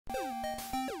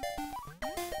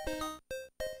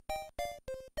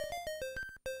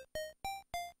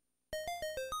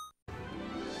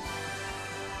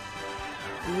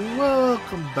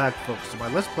Welcome back, folks, to my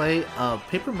Let's Play of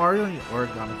Paper Mario and the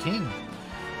Origami King.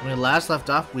 When we last left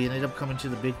off, we ended up coming to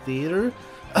the big theater.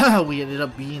 We ended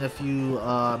up beating a few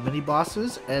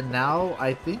mini-bosses, and now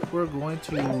I think we're going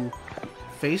to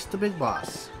face the big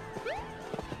boss.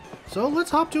 So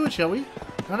let's hop to it, shall we?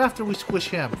 Not after we squish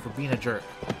him for being a jerk.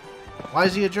 Why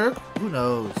is he a jerk? Who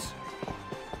knows?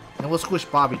 And we'll squish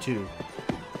Bobby, too.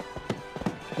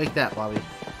 Take that, Bobby.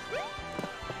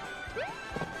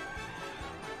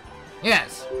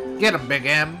 Yes! Get him, Big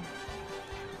M!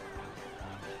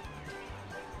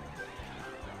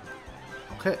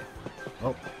 Okay.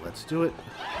 Well, let's do it.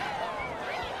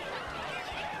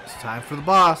 It's time for the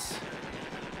boss.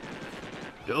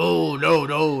 No, no,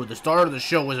 no. The star of the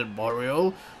show isn't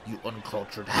Mario, you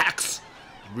uncultured hacks.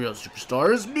 The real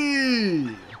superstar is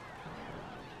me!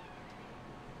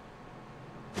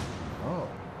 Oh.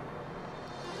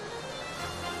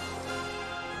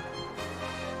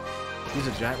 He's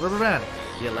a giant rubber band.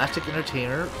 The Elastic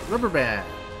Entertainer Rubber Band.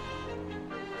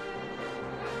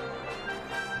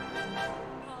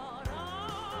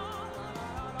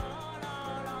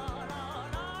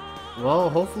 Well,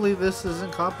 hopefully this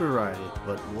isn't copyrighted,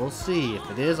 but we'll see. If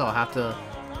it is, I'll have to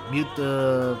mute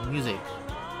the music.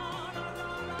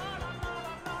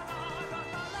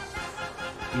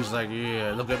 He's like,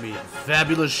 yeah, look at me. I'm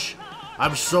fabulous.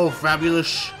 I'm so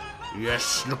fabulous.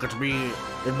 Yes, look at me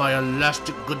in my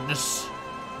elastic goodness.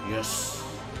 Yes.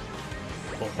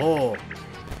 Oh-ho.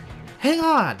 Hang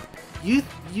on. You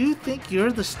think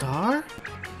you're the star?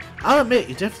 I'll admit,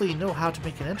 you definitely know how to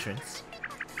make an entrance.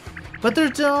 But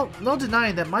there's no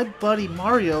denying that my buddy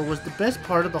Mario was the best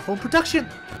part of the whole production.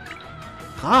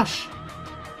 Gosh.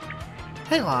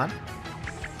 Hang on.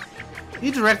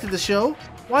 You directed the show?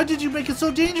 Why did you make it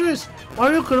so dangerous?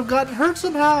 Mario could have gotten hurt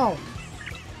somehow.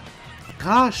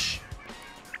 Gosh.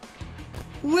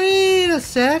 Wait a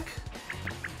sec.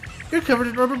 You're covered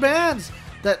in rubber bands.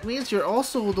 That means you're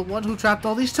also the one who trapped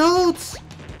all these toads.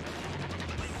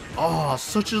 Oh,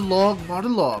 such a long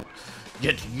monologue.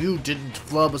 Yet you didn't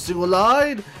flub a single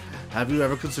line. Have you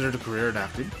ever considered a career in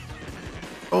acting?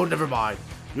 Oh, never mind.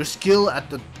 Your skill at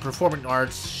the performing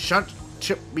arts shan't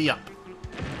chip me up.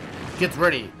 Get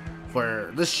ready,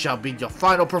 for this shall be your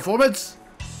final performance.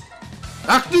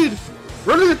 Acting!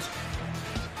 Brilliant!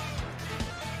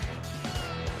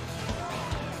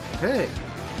 Okay.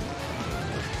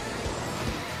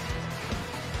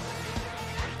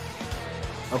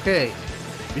 Okay.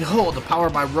 Behold the power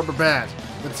of my rubber band.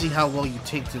 Let's see how well you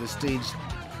take to the stage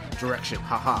direction.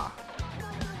 Haha.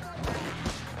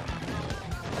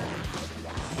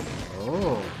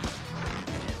 Oh.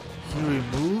 He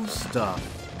removes stuff.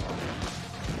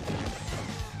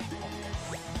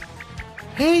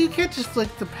 Hey, you can't just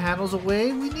flick the panels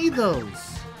away. We need those.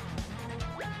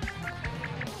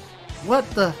 What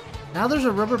the? Now there's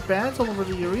a rubber bands all over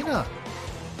the arena.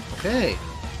 Okay.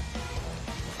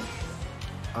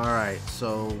 Alright,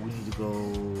 so we need to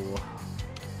go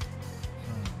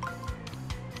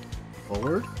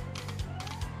forward.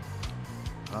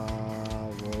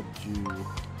 We'll do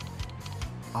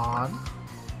on.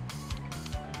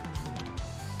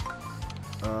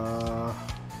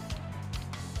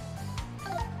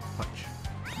 Punch.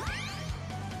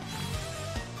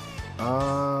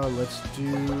 Let's do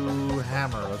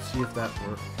hammer. Let's see if that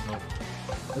works. No.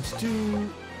 Let's do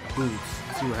boots.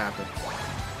 Let's see what happens.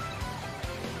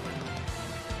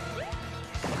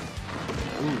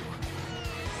 Ooh.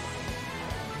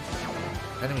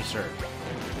 Enemy surge.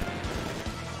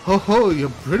 Ho ho, your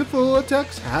beautiful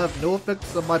attacks have no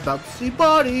effects on my bouncy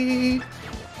body.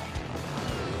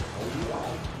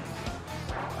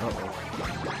 Uh-oh.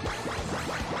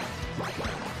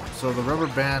 So the rubber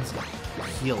bands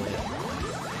heal him.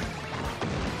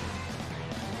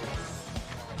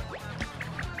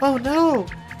 Oh no!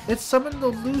 It summoned the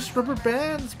loose rubber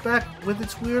bands back with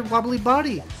its weird wobbly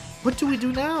body. What do we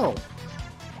do now?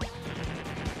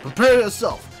 Prepare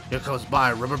yourself. Here comes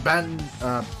my rubber band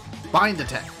bind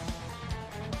attack.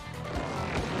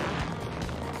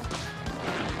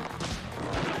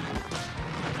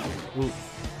 Ooh.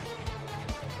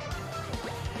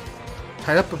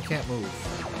 Tied up and can't move.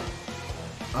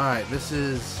 Alright, this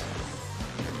is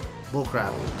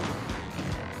bullcrap.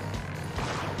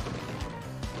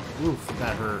 Oof,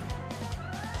 that hurt.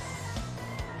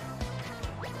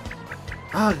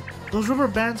 Ah, those rubber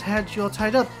bands had you all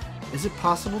tied up. Is it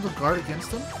possible to guard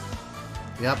against them?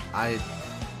 Yep, I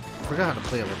forgot how to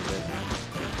play a little bit.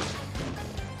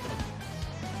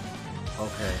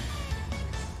 Okay.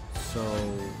 So,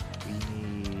 we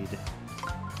need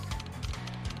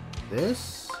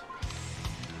this.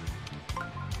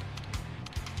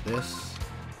 This.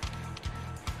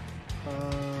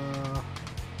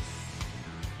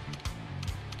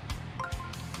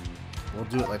 We'll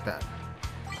do it like that.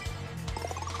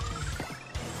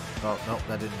 Oh, no,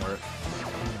 that didn't work.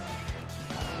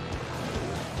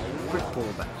 Quick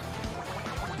pullback.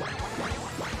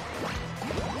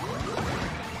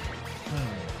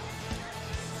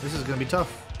 This is gonna be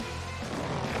tough.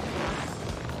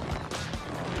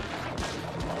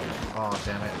 Oh,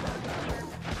 damn it.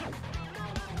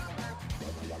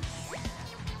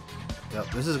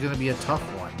 Yep, this is gonna be a tough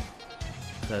one.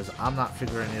 Because I'm not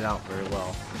figuring it out very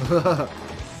well.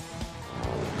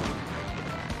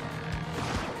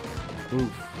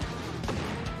 Oof.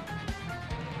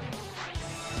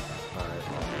 Alright.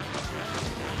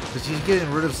 Because he's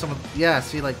getting rid of some of... Yeah,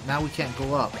 see, like, now we can't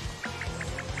go up.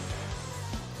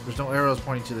 There's no arrows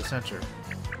pointing to the center.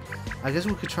 I guess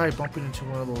we could try bumping into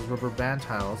one of those rubber band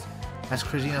tiles. That's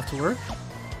crazy enough to work?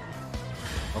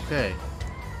 Okay.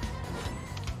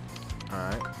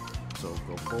 Alright. So,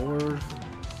 go forward.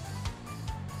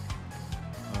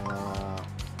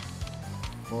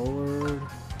 Forward.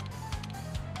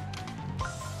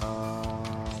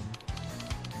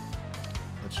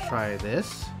 Let's try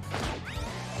this.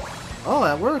 Oh,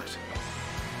 that worked.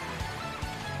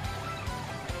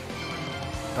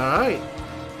 Alright.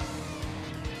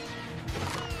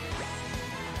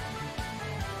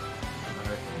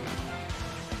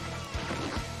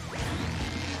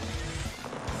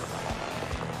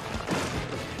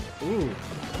 Ooh.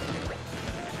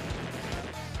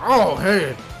 Oh,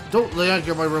 hey. Don't yank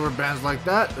my rubber bands like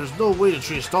that. There's no way to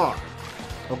tree a star.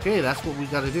 Okay, that's what we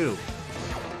gotta do.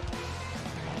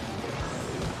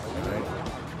 Alright.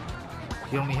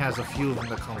 He only has a few of them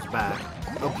that comes back.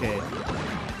 Okay.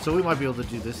 So we might be able to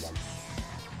do this.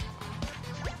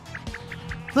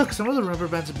 Look, some of the rubber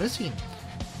bands are missing.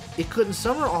 It couldn't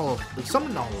summon all of them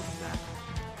back.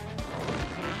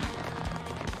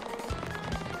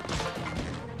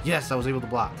 Yes, I was able to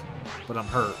block. But I'm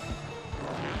hurt.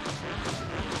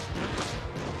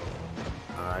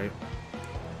 Alright.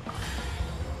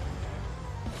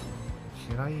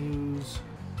 Can I use...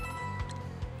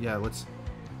 Yeah, let's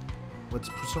put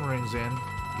some rings in.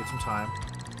 Get some time.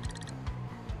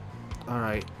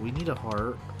 Alright, we need a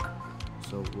heart.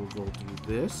 So we'll go do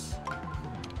this.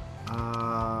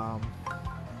 On.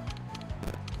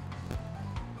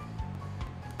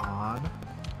 And...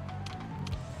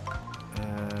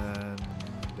 and...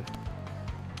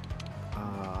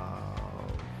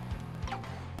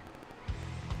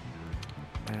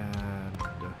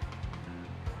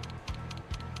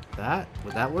 that?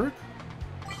 Would that work?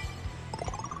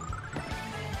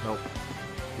 Nope.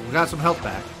 We got some health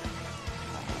back.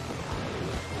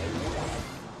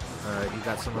 Alright, you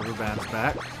got some rubber bands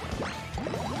back.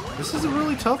 This is a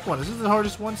really tough one. This is the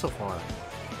hardest one so far.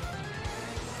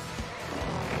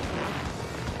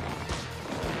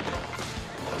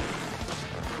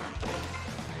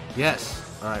 Yes.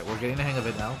 Alright, we're getting the hang of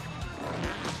it now.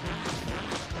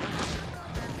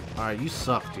 Alright, you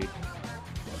suck, dude.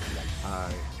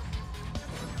 Alright.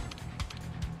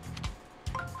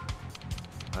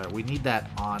 Alright, we need that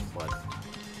on button.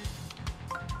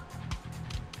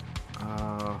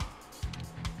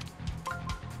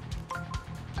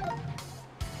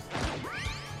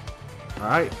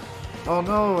 Alright. Oh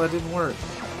no, that didn't work.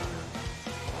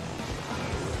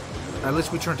 At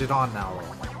least we turned it on now.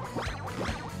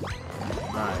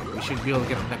 Alright, we should be able to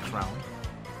get him next round.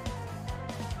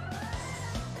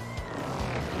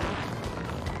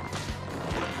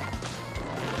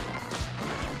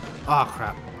 Oh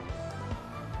crap.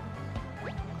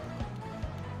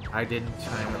 I didn't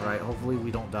time it right. Hopefully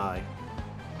we don't die.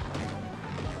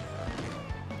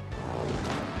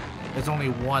 It's only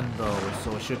one though,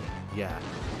 so it should... Yeah.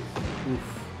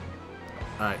 Oof.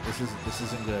 Alright, this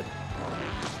isn't good.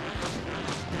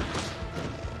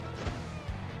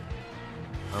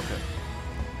 Okay.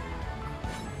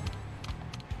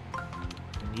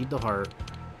 I need the heart.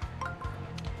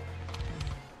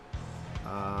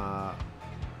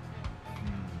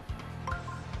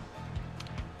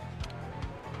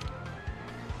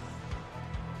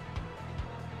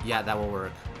 Yeah, that will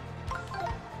work.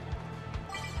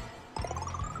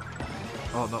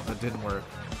 Oh, no, that didn't work.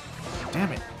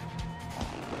 Damn it.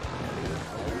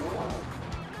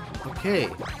 Okay.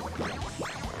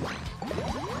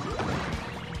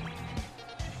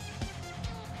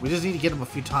 We just need to get him a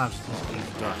few times until he's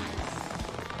done.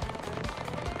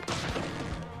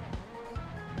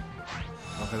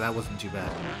 Okay, that wasn't too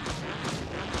bad.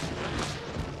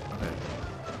 Okay.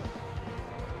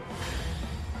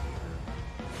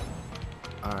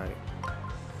 Alright.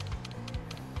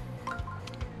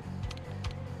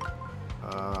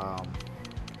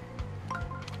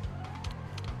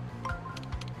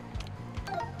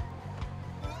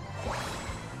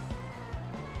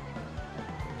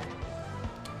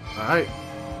 Alright.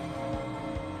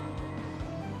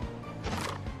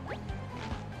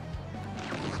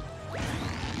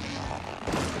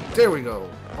 There we go.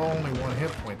 Only 1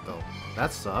 hit point though.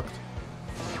 That sucked.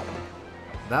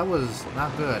 That was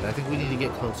not good. I think we need to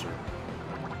get closer.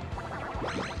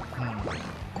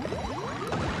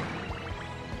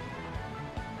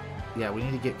 Yeah, we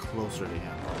need to get closer to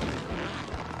him.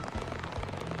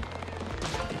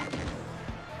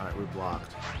 Alright, we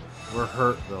blocked. We're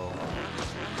hurt though.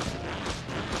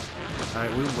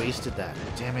 Alright, we wasted that.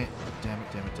 Damn it. Damn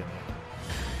it, damn it, damn it.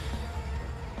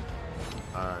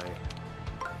 Alright.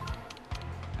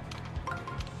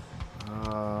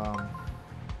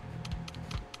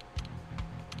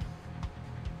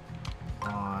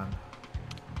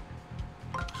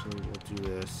 Actually, we'll do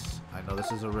this. I know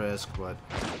this is a risk, but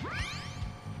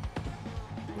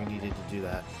we needed to do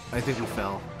that. I think we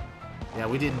fell. Yeah,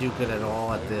 we didn't do good at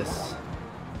all at this.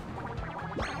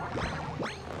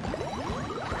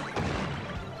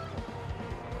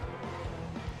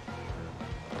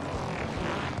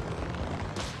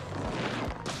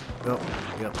 Nope.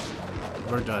 Yep.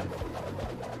 We're done.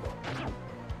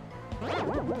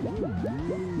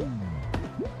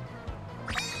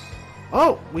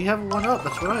 Oh! We have one up,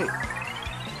 that's right.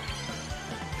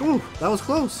 Ooh, that was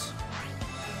close.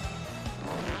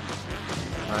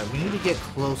 Alright, we need to get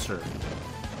closer.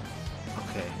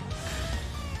 Okay.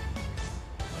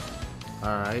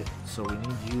 Alright, so we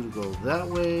need you to go that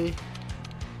way.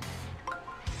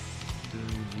 We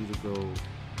need you to go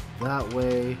that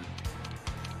way.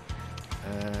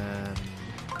 And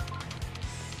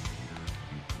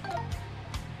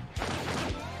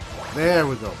there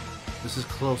we go. This is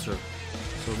closer.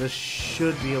 So this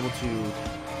should be able to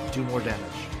do more damage.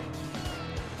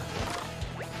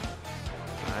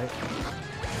 Alright.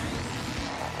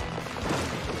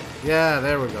 Yeah,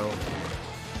 there we go.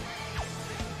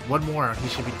 One more, he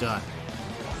should be done.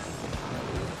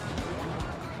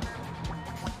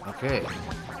 Okay.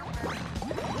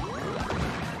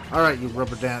 Alright, you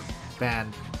rubber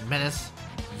band menace.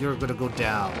 You're gonna go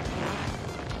down.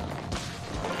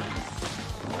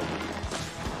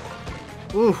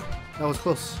 Ooh, that was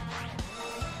close.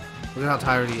 Look at how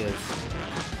tired he is.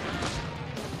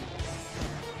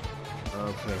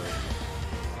 Okay.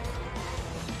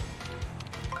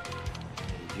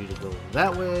 Need you to go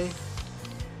that way.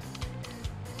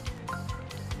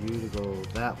 You to go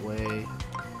that way.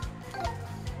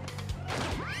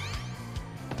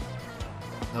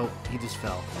 Nope, he just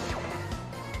fell.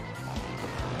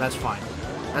 That's fine.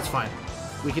 That's fine.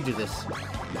 We can do this.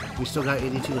 We still got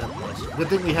 82 health points. Good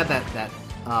thing we had that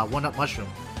 1-up mushroom.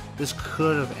 This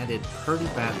could have ended pretty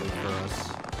badly for us.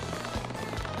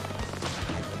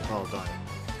 Oh, darn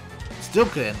it. Still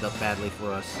could end up badly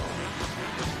for us.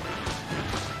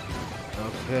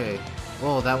 Okay.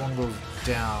 Oh, that one goes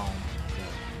down. Okay.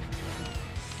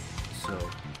 So,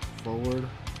 forward.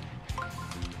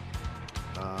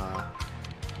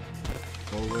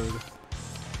 Forward.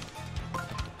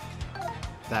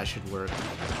 That should work.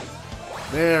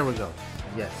 There we go.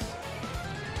 Yes.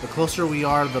 The closer we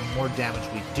are, the more damage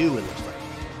we do, it looks like.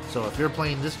 So if you're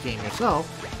playing this game yourself,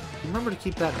 remember to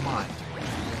keep that in mind.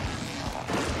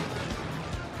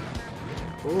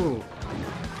 Ooh.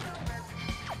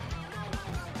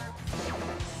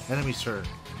 Enemy surge.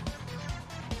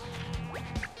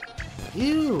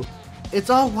 Ew! It's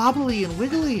all wobbly and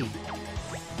wiggly!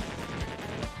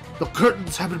 The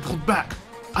curtains have been pulled back!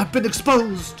 I've been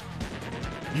exposed!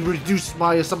 You reduced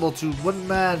my assemble to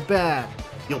one-man band!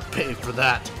 You'll pay for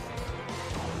that!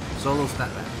 Solo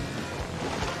Snapback.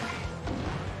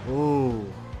 Ooh.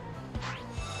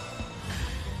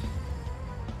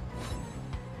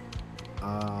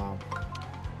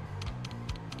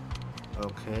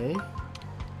 Okay.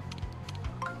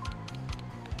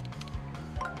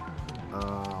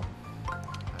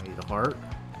 I need a heart.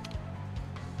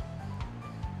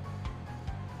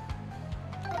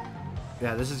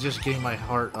 Yeah, this is just getting my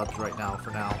heart up right now, for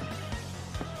now.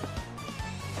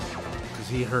 Because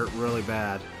he hurt really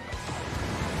bad.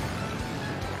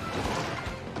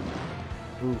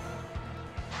 Oof.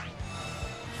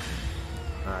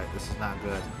 Alright, this is not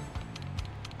good.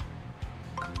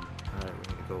 Alright,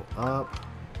 we need to go up.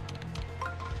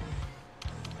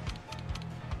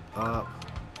 Up.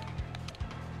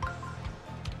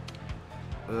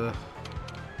 Ugh.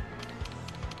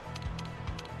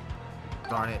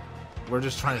 Darn it. We're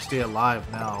just trying to stay alive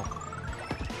now.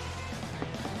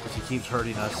 Because he keeps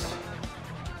hurting us.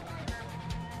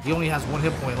 He only has 1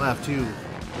 hit point left, too.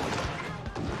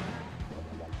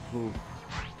 Ooh.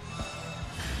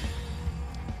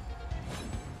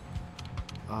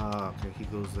 Okay, he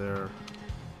goes there.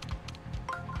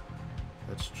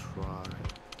 Let's try.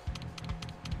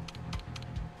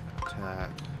 attack.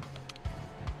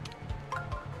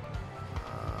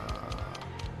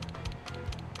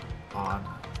 On.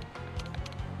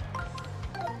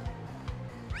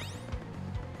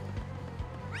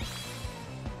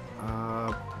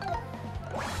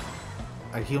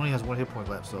 He only has 1 hit point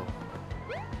left, so.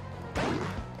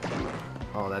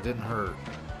 Oh, that didn't hurt.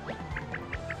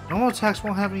 Normal attacks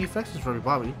won't have any effects for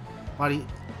everybody.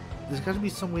 There's got to be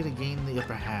some way to gain the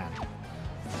upper hand.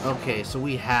 Okay, so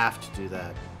we have to do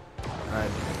that.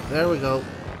 Alright, there we go.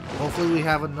 Hopefully we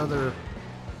have another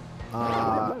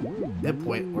hit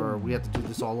point where we have to do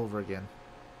this all over again.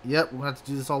 Yep, we're going to have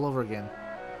to do this all over again.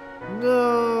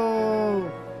 No!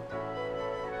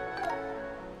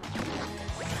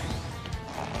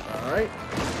 Alright.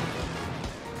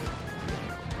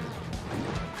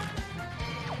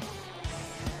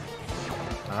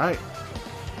 Alright.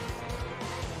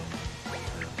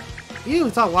 Ew,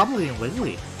 it's all wobbly and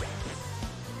wiggly.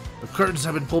 The curtains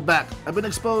have been pulled back. I've been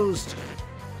exposed.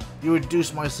 You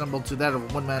reduced my symbol to that of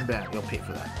a one-man band. You'll pay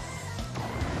for that.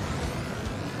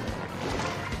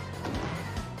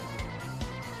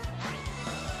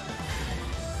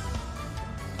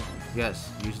 Yes,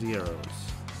 use the arrows.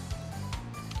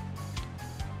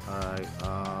 Alright,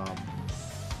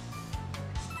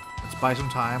 let's buy some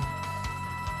time.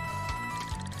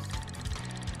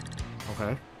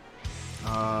 Okay.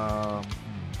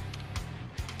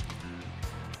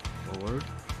 Forward.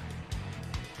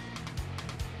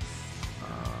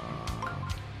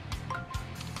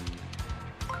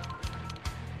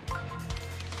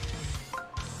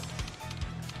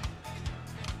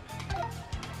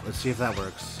 Let's see if that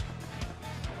works.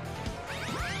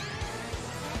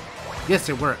 Yes,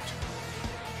 it worked.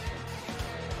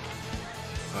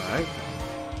 Alright.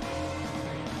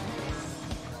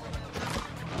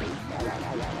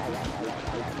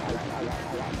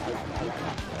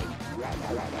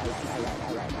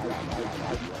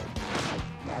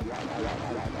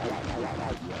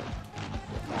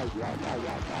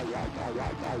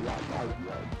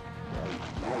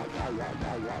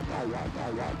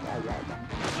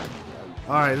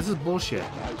 Alright, this is bullshit.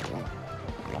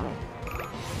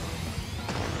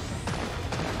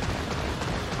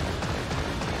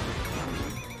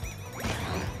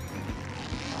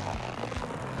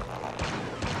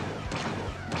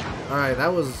 Alright,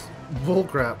 that was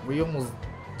bullcrap. We almost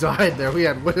died there. We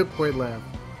had 1 hit point left.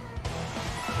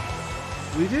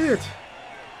 We did it!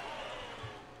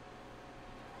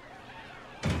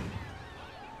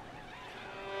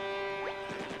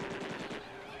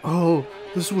 Oh,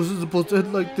 this wasn't supposed to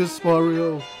end like this,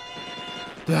 Mario.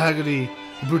 The agony,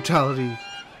 the brutality,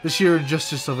 the sheer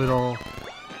injustice of it all.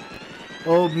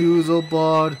 Oh, Muse, oh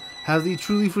Bod, have thee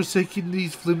truly forsaken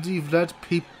these flimsy, flat,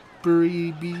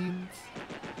 papery beans?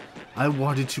 I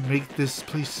wanted to make this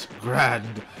place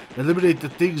grand, eliminate the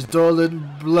things dull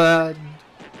and bland.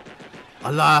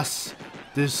 Alas,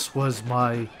 this was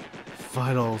my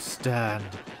final stand.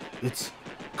 It's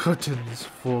curtains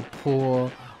for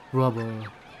poor rubber.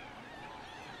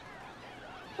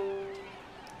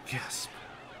 Gasp.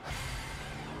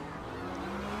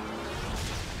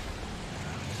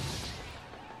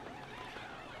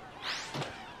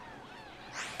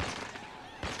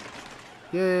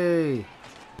 Yay!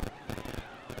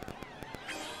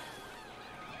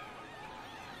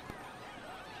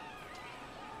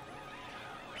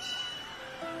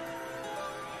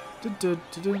 Dun, dun,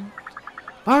 dun, dun.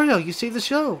 Mario, you saved the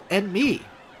show! And me!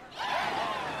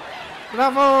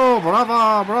 Bravo!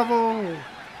 Bravo! Bravo!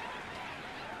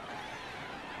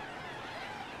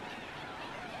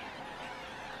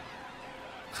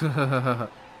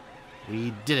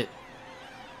 We did it!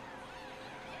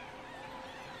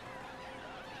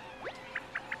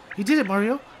 You did it,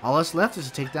 Mario! All that's left is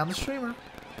to take down the streamer.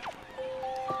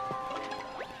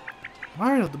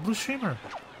 Mario, the blue streamer!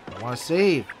 I want to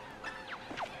save!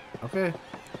 Okay.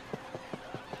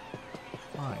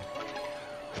 Fine.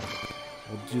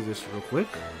 We'll do this real quick.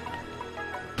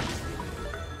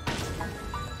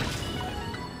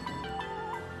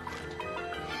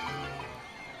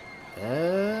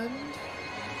 And...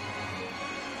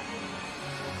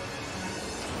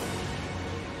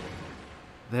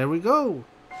 there we go!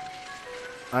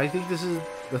 I think this is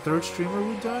the 3rd streamer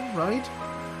we've done, right?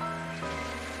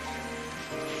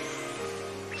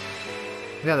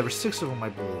 Yeah, there were 6 of them, I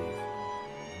believe.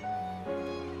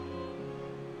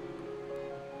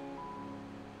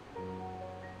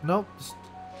 Nope.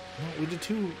 No, we did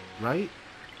 2, right?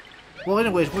 Well,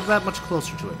 anyways, we're that much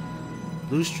closer to it.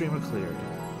 Blue streamer cleared.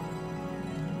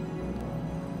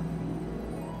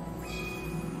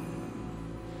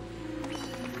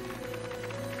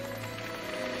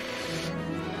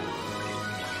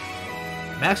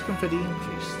 Max confetti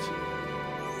increased.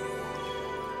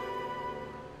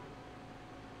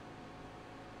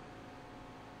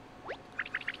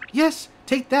 Yes,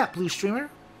 take that, blue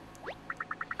streamer.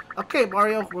 Okay,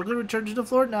 Mario, we're going to return to the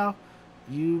floor now.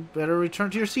 You better return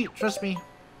to your seat, trust me.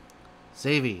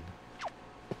 Saving.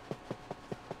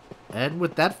 And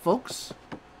with that, folks,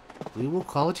 we will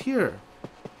call it here.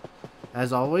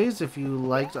 As always, if you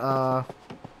liked the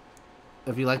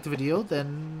video,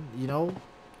 then, you know,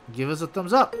 give us a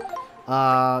thumbs up.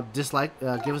 Dislike,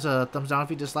 give us a thumbs down if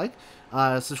you dislike.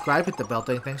 Subscribe, hit the bell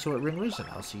thing, thanks so it ring rings, and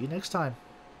I'll see you next time.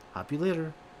 Happy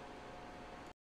later.